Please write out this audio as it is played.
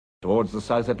towards the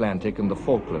South Atlantic and the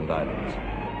Falkland Islands.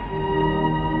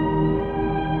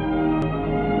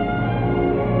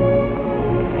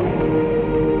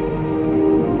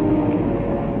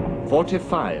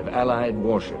 "45 Allied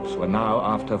warships were now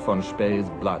after von Spee's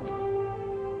blood.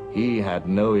 He had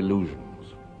no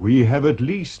illusions. We have at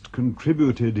least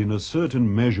contributed in a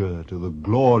certain measure to the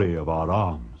glory of our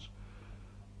arms,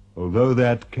 although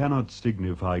that cannot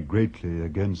signify greatly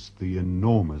against the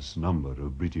enormous number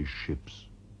of British ships."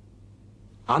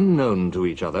 Unknown to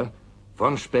each other,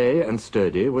 von Spee and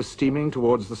Sturdy were steaming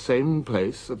towards the same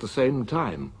place at the same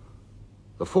time,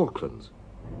 the Falklands.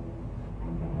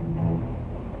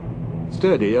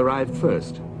 Sturdy arrived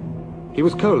first. He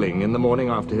was coaling in the morning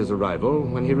after his arrival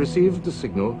when he received the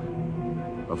signal,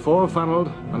 a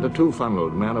 4-funnelled and a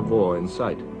 2-funnelled man-of-war in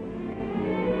sight.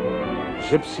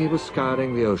 Ships he was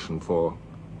scouring the ocean for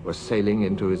were sailing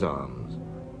into his arms.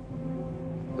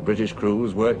 The British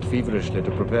crews worked feverishly to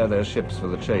prepare their ships for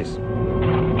the chase.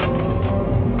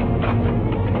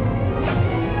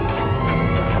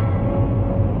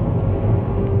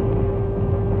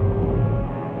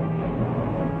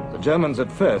 The Germans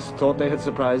at first thought they had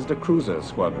surprised a cruiser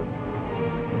squadron.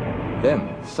 Then,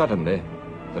 suddenly,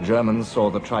 the Germans saw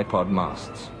the tripod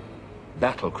masts.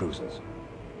 Battle cruisers.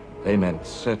 They meant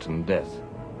certain death.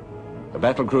 The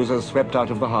battle cruisers swept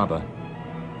out of the harbor.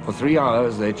 For 3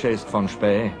 hours they chased von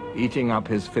Spee, eating up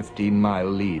his 15-mile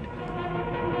lead.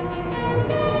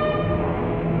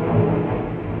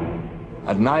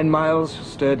 At 9 miles,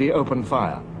 Sturdy opened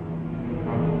fire.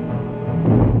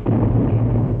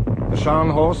 The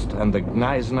Scharnhorst and the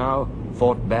Gneisenau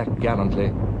fought back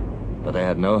gallantly, but they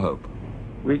had no hope.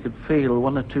 We could feel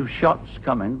 1 or 2 shots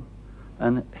coming,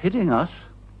 and hitting us,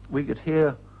 we could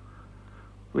hear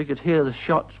the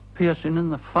shots piercing in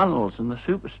the funnels and the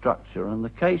superstructure and the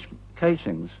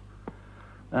casings.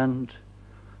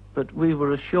 But we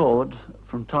were assured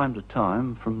from time to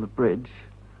time from the bridge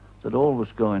that all was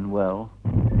going well.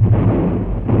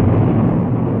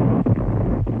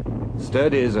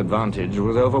 Sturdy's advantage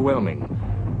was overwhelming.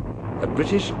 The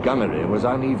British gunnery was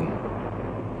uneven,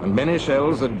 and many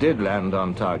shells that did land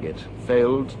on target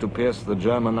failed to pierce the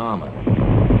German armor.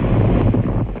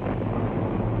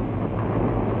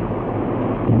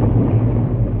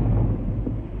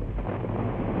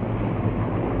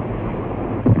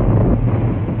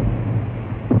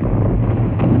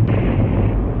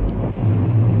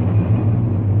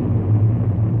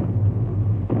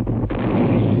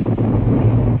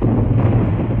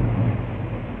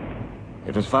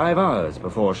 It was 5 hours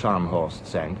before Scharnhorst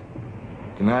sank.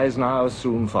 Gneisenau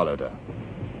soon followed her.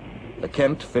 The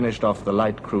Kent finished off the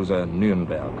light cruiser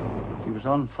Nürnberg. She was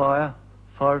on fire,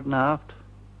 forward and aft,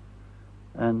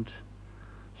 and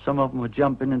some of them were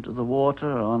jumping into the water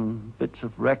on bits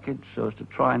of wreckage so as to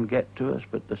try and get to us,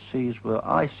 but the seas were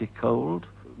icy cold.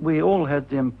 We all had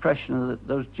the impression that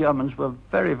those Germans were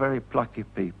very, very plucky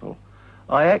people.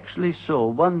 I actually saw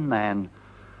one man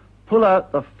pull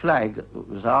out the flag that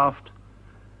was aft,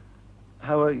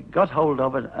 how he got hold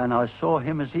of it, and I saw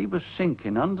him as he was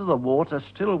sinking under the water,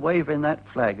 still waving that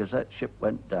flag as that ship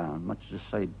went down, much to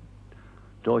say,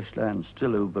 Deutschland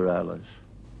still über alles.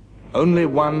 Only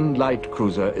 1 light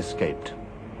cruiser escaped.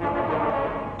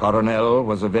 Coronel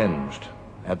was avenged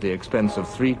at the expense of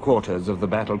 3/4 of the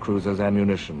battle cruiser's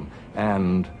ammunition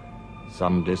and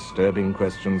some disturbing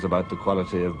questions about the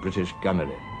quality of British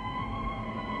gunnery.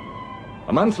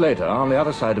 A month later, on the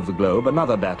other side of the globe,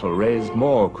 another battle raised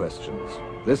more questions,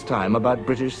 this time about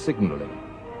British signaling.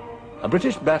 A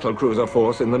British battle cruiser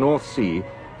force in the North Sea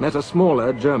met a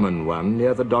smaller German one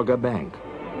near the Dogger Bank.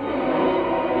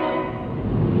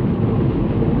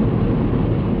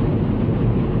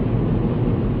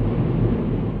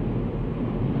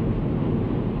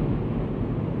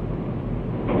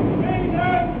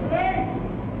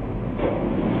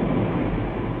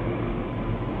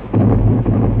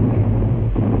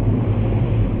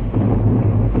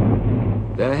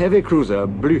 Their heavy cruiser,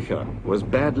 Blücher, was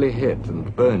badly hit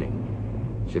and burning.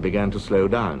 She began to slow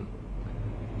down.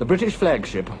 The British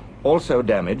flagship, also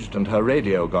damaged and her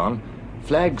radio gone,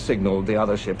 flag signaled the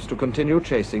other ships to continue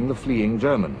chasing the fleeing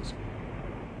Germans.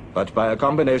 But by a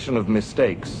combination of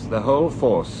mistakes, the whole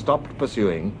force stopped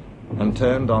pursuing and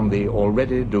turned on the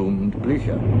already doomed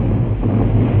Blücher.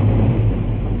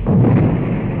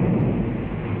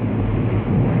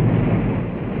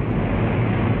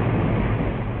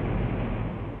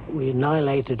 We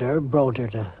annihilated her, brought her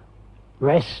to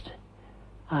rest,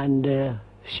 and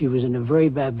she was in a very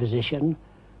bad position.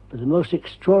 But the most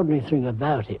extraordinary thing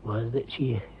about it was that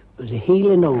she was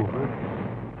heeling over,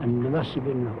 and there must have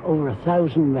been over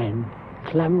 1,000 men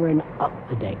clambering up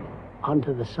the deck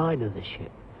onto the side of the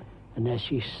ship. and as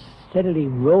she steadily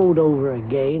rolled over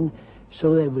again,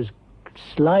 so they was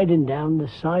sliding down the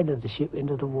side of the ship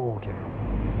into the water.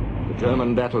 The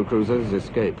German battle cruisers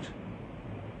escaped.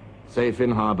 Safe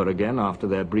in harbour again after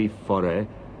their brief foray,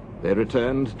 they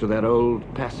returned to their old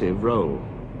passive role.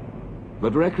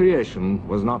 But recreation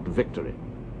was not victory.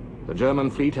 The German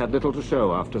fleet had little to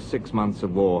show after 6 months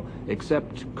of war,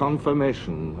 except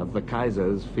confirmation of the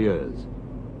Kaiser's fears.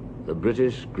 The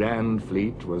British Grand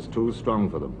Fleet was too strong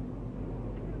for them.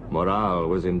 Morale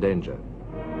was in danger.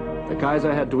 The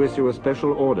Kaiser had to issue a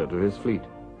special order to his fleet.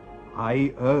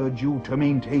 I urge you to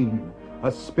maintain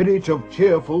a spirit of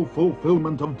cheerful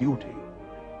fulfillment of duty,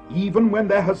 even when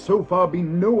there has so far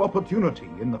been no opportunity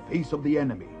in the face of the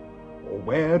enemy, or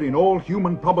where, in all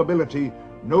human probability,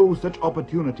 no such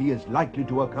opportunity is likely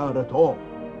to occur at all.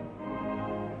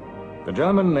 The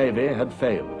German Navy had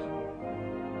failed.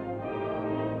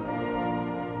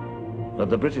 But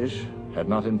the British had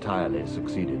not entirely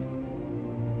succeeded.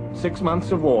 6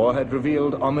 months of war had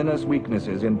revealed ominous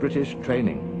weaknesses in British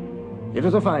training. It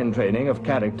was a fine training of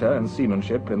character and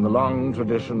seamanship in the long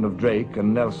tradition of Drake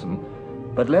and Nelson,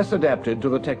 but less adapted to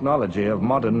the technology of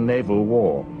modern naval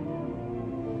war.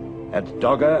 At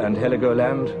Dogger and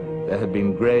Heligoland, there had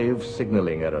been grave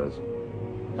signaling errors.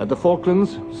 At the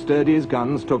Falklands, Sturdy's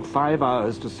guns took 5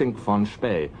 hours to sink Von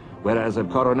Spee, whereas at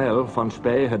Coronel, Von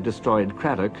Spee had destroyed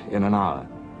Craddock in an hour.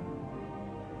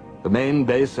 The main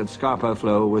base at Scapa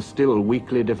Flow was still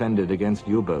weakly defended against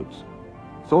U-boats.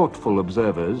 Thoughtful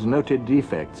observers noted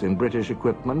defects in British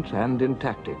equipment and in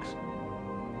tactics.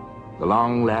 The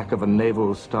long lack of a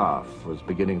naval staff was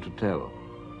beginning to tell.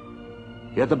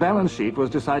 Yet the balance sheet was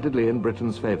decidedly in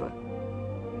Britain's favor.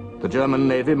 The German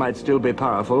Navy might still be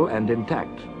powerful and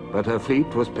intact, but her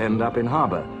fleet was penned up in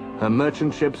harbor. Her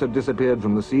merchant ships had disappeared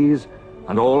from the seas,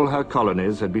 and all her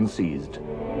colonies had been seized.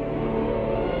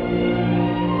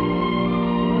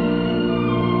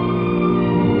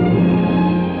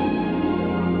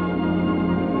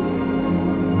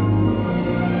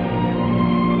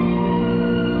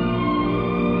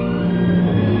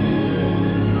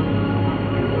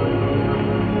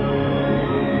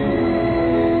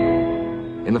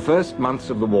 In the first months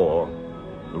of the war,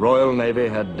 the Royal Navy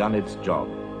had done its job.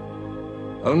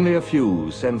 Only a few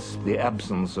sensed the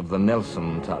absence of the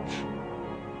Nelson touch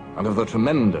and of the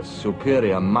tremendous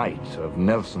superior might of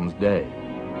Nelson's day.